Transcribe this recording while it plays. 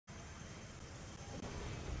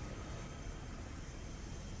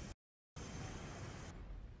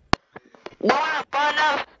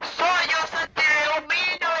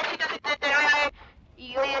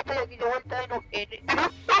¿Qué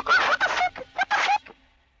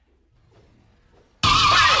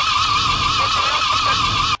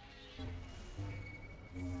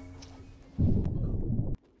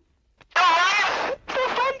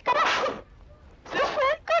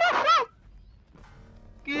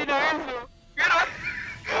era eso? ¿Qué era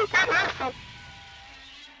eso?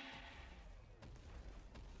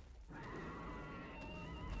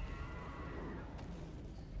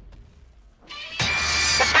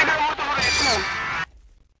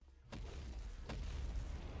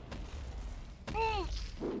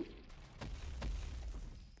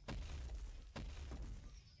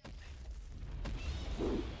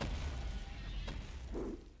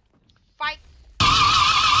 Fight.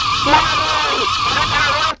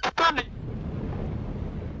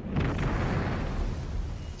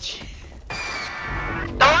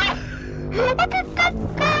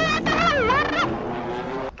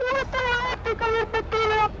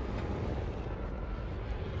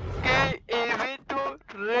 ¡Qué evento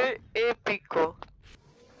re épico!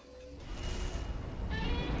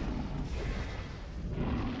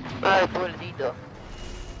 Ay, pobrecito.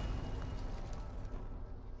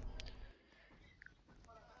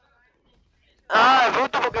 Ah, el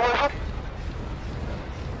bruto Pokémon Shop.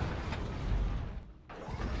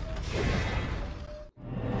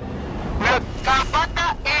 Mira,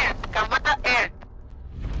 Kamata Earth.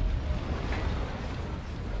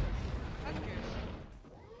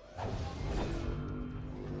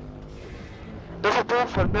 No se puede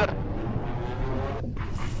formar.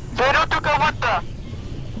 ¡Pero tu Kamata!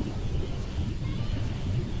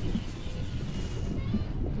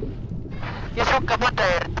 Y es un Kamata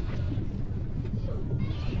Earth.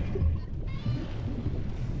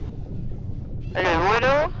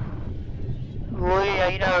 Bueno, voy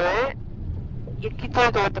a ir a ver. Y aquí todo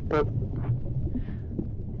el Kamata Pro.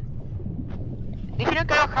 Dijeron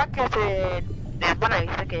que los hackers de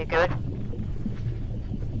Mana que hay que ver.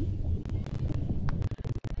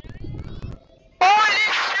 ¡Holy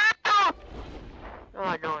shit!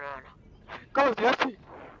 No. ¿Cómo se hace?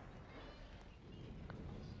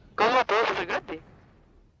 ¿Cómo todo eso es gratis?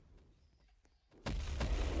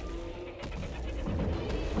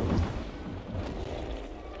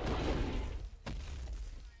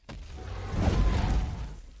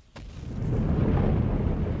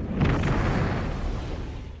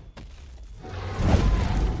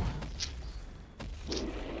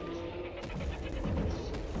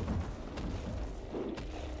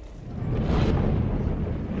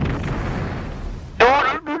 No.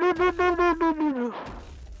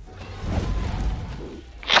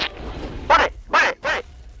 ¡Vale!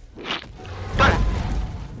 ¡Toma!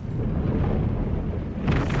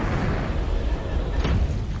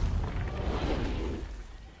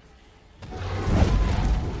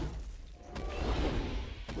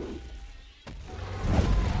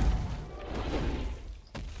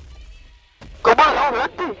 ¿Cómo lo hago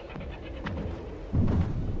antes?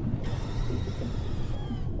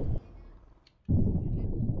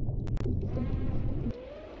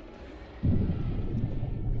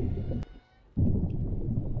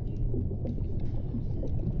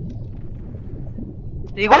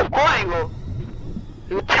 Digo un código.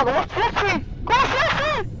 Digo, tío, ¿cómo se hace? ¿Cómo se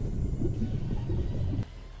hace?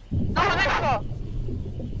 ¡No lo deja!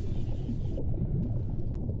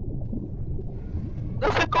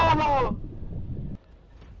 ¡No sé cómo!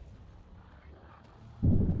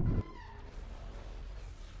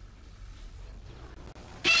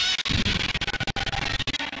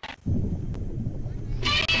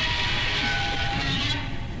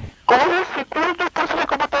 ¿Cómo se hace? ¿Cuántos pasos de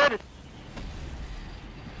cómo matar?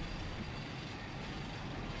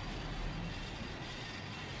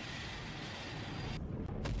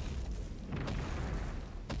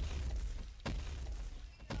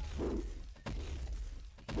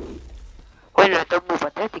 Bueno, esto es muy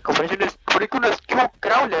patético, parece un Stu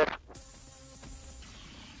Crawler.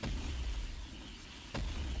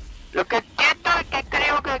 Lo que entiendo es que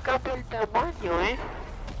creo que cambia el tamaño,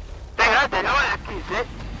 Está grande, ¿no? La X,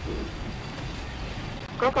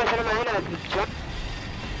 ¿Cómo puede ser una de la descripción?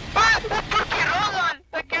 ¡Ah! ¡Es Turkey Rodan!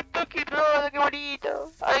 ¡Ay, qué Turkey Rodan! ¡Qué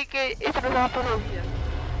bonito! ¡Ay, que eso no se va todos los días!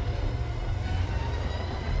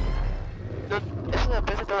 No, eso no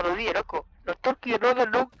aparece todos los días, loco. Los Turkey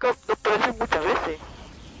Rodan nunca nos aparecen muchas veces.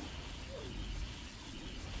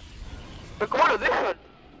 ¿Pero cómo lo dejan?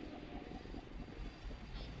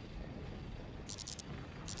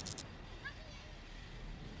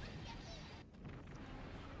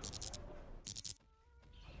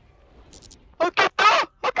 ¡Aquí está!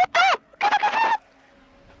 ¡Aquí está!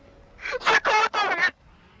 ¡Se acabó todo bien!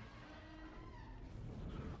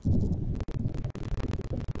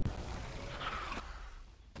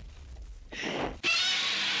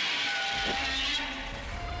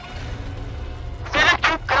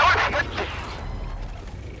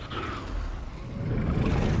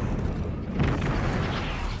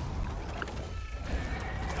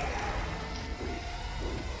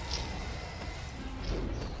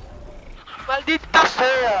 ¡Maldita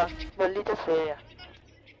sea! ¡Maldita sea!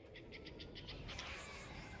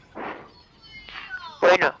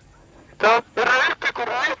 Bueno. Todos, ¡Realístico!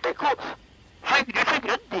 Soy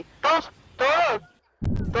grande. Todos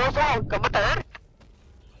somos Kamata.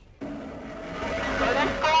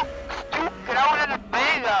 Parezco Stu Crowler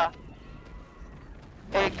Vega.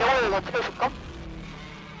 ¿Qué hago de Godzilla vs Kong?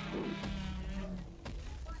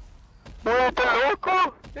 ¡No, está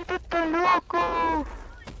loco! ¡Esto está loco!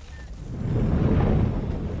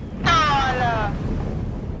 ¡Tómala!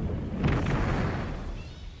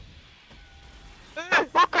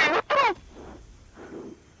 ¡Ok, otro!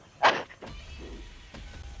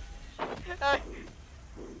 ¡Ay!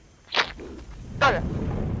 ¡Tómala!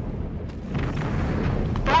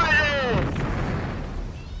 ¡Tómale!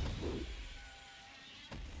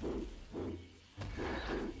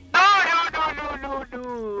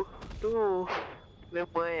 ¡No! Me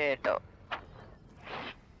muero.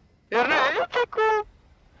 ¡Es realístico!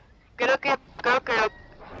 Creo que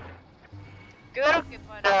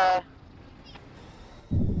para...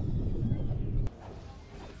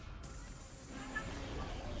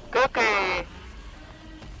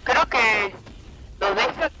 Creo que lo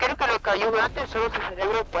deja, creo que lo cayó antes solo su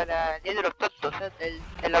cerebro para el día de los tontos,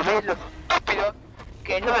 el abuelo los estúpidos,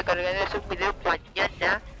 que eso me cargaré de hacer un video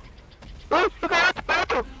mañana. ¡Uy!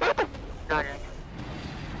 ¡Otro! No.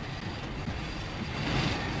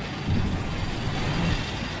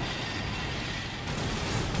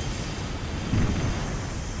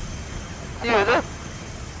 Sí, ¿verdad?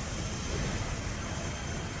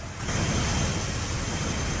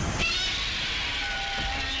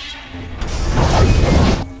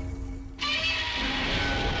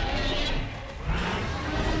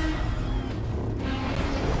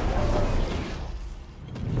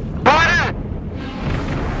 ¡Para!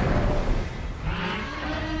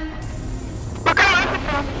 ¿Por qué lo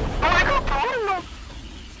dejas? ¡No me dejas probarlo!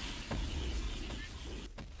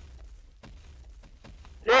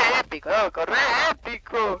 ¡Re épico, loco! ¡Re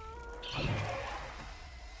épico!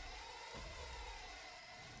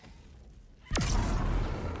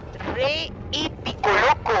 ¡Re épico,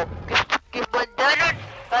 loco! Que mandaron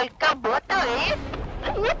al Kamata, ¿eh?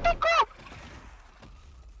 ¡Re épico!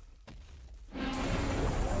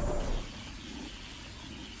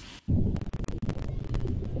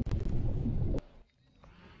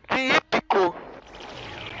 ¡Re épico!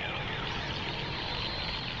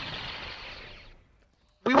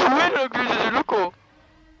 Muy bueno, que es ese loco.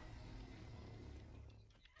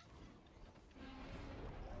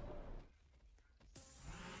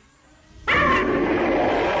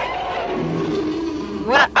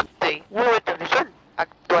 Una update, una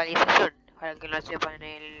actualización, para que lo sepan en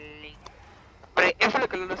el... Eso es lo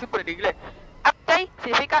que lo sepan en inglés. Update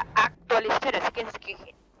significa actualización, así que no se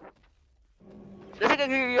quejen. No sé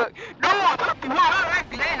qué yo... ¡No! ¡No! ¡No hablar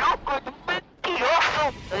inglés, loco! ¡Es un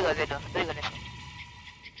mentiroso! No digo eso, no digo eso.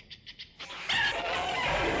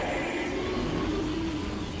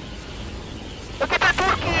 ¿Por qué está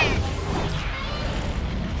Turkey?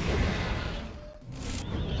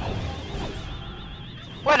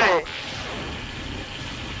 Bueno,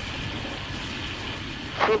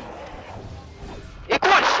 sí.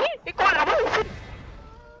 Igual, sí, igual, la voy a decir.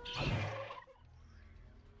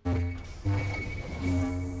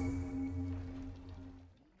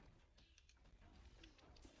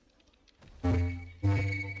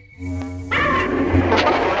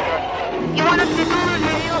 Y bueno, este es todo el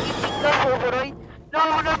video y Picasso por hoy. Nos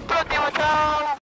vemos en el próximo, chao.